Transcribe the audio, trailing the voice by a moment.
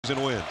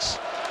And wins.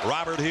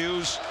 Robert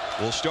Hughes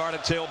will start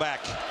at tailback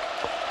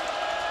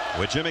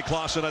with Jimmy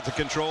Clausen at the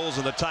controls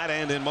and the tight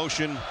end in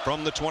motion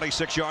from the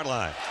 26-yard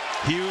line.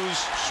 Hughes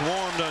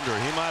swarmed under.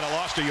 He might have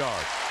lost a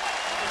yard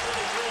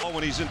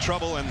when he's in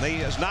trouble, and he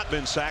has not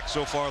been sacked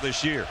so far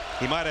this year.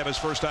 He might have his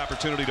first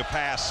opportunity to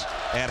pass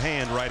at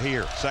hand right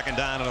here. Second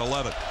down and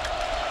 11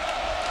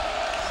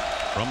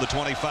 from the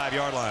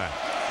 25-yard line.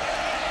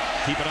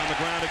 Keep it on the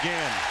ground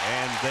again,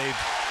 and they've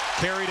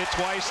carried it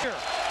twice here.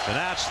 And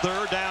that's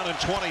third down and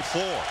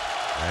 24.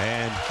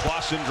 And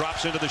Clausen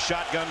drops into the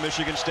shotgun.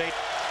 Michigan State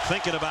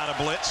thinking about a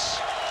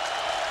blitz.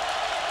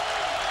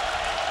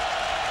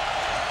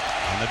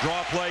 And the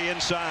draw play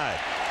inside.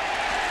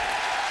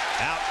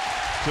 Out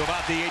to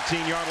about the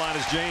 18-yard line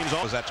is James.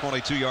 Was that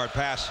 22-yard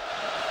pass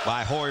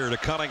by Hoyer to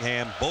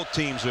Cunningham. Both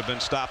teams have been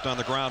stopped on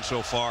the ground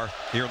so far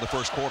here in the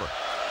first quarter.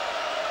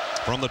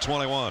 From the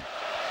 21.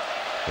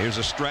 Here's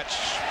a stretch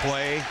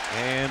play,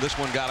 and this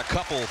one got a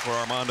couple for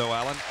Armando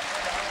Allen.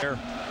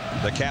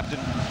 The captain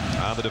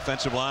on the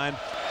defensive line.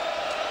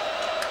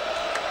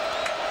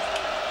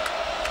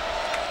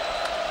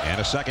 And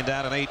a second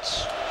down and 8.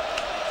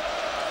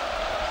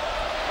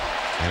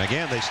 And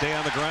again, they stay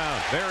on the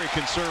ground. Very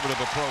conservative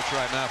approach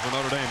right now for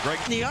Notre Dame. Greg.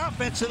 The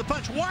offense to the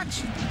punch.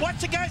 Watch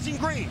the guys in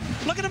green.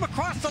 Look at him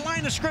across the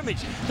line of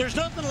scrimmage. There's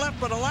nothing left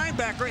but a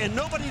linebacker and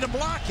nobody to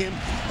block him,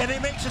 and he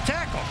makes a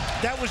tackle.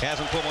 That was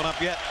hasn't put one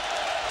up yet.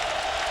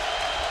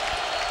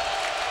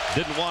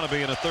 Didn't want to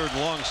be in a third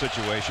and long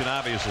situation,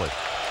 obviously.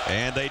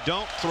 And they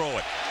don't throw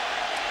it.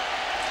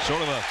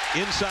 Sort of a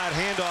inside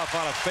handoff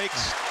on a fake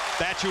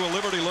Statue of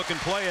Liberty looking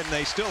play, and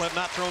they still have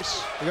not thrown.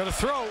 They're going to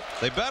throw.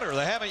 They better.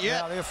 They haven't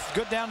yet. Yeah, they're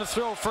good down to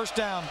throw. First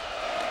down.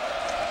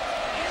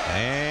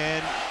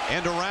 And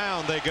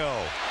around they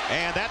go.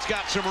 And that's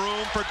got some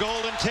room for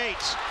Golden Tate.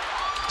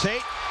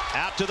 Tate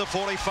out to the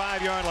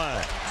 45-yard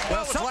line.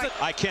 Well,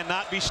 I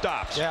cannot be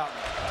stopped. Yeah.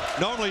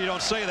 Normally you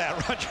don't say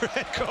that, run your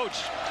head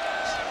coach.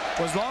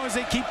 Well, as long as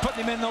they keep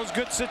putting him in those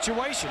good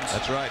situations.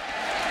 That's right.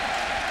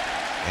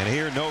 And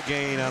here, no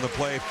gain on the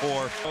play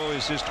for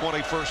is his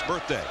 21st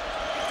birthday.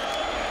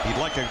 He'd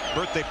like a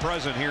birthday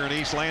present here in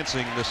East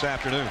Lansing this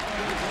afternoon.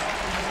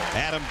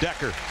 Adam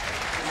Decker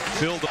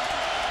filled.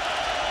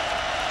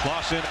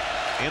 Clausen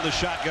in the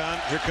shotgun.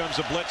 Here comes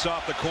a blitz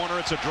off the corner.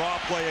 It's a draw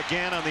play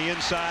again on the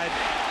inside,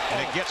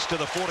 and it gets to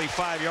the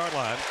 45-yard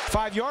line.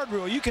 5-yard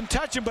rule. You can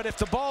touch him, but if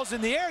the ball's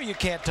in the air, you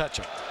can't touch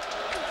him.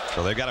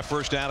 So they've got a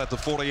first down at the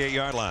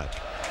 48-yard line.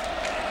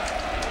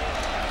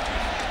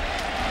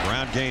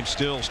 Ground game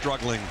still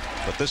struggling,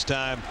 but this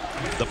time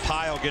the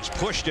pile gets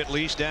pushed at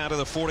least down to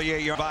the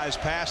 48-yard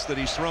pass that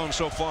he's thrown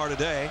so far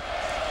today.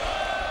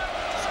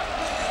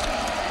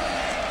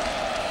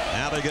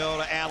 Now they go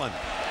to Allen.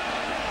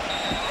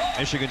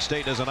 Michigan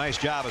State does a nice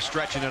job of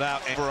stretching it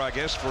out for, I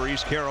guess, for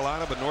East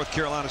Carolina, but North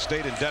Carolina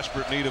State in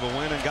desperate need of a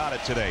win and got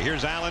it today.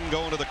 Here's Allen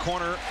going to the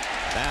corner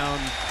down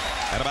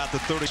at about the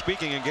 30.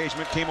 Speaking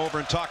engagement, came over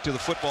and talked to the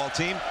football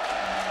team.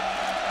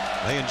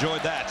 They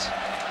enjoyed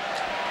that.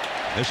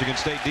 Michigan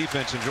State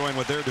defense enjoying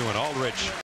what they're doing. Aldridge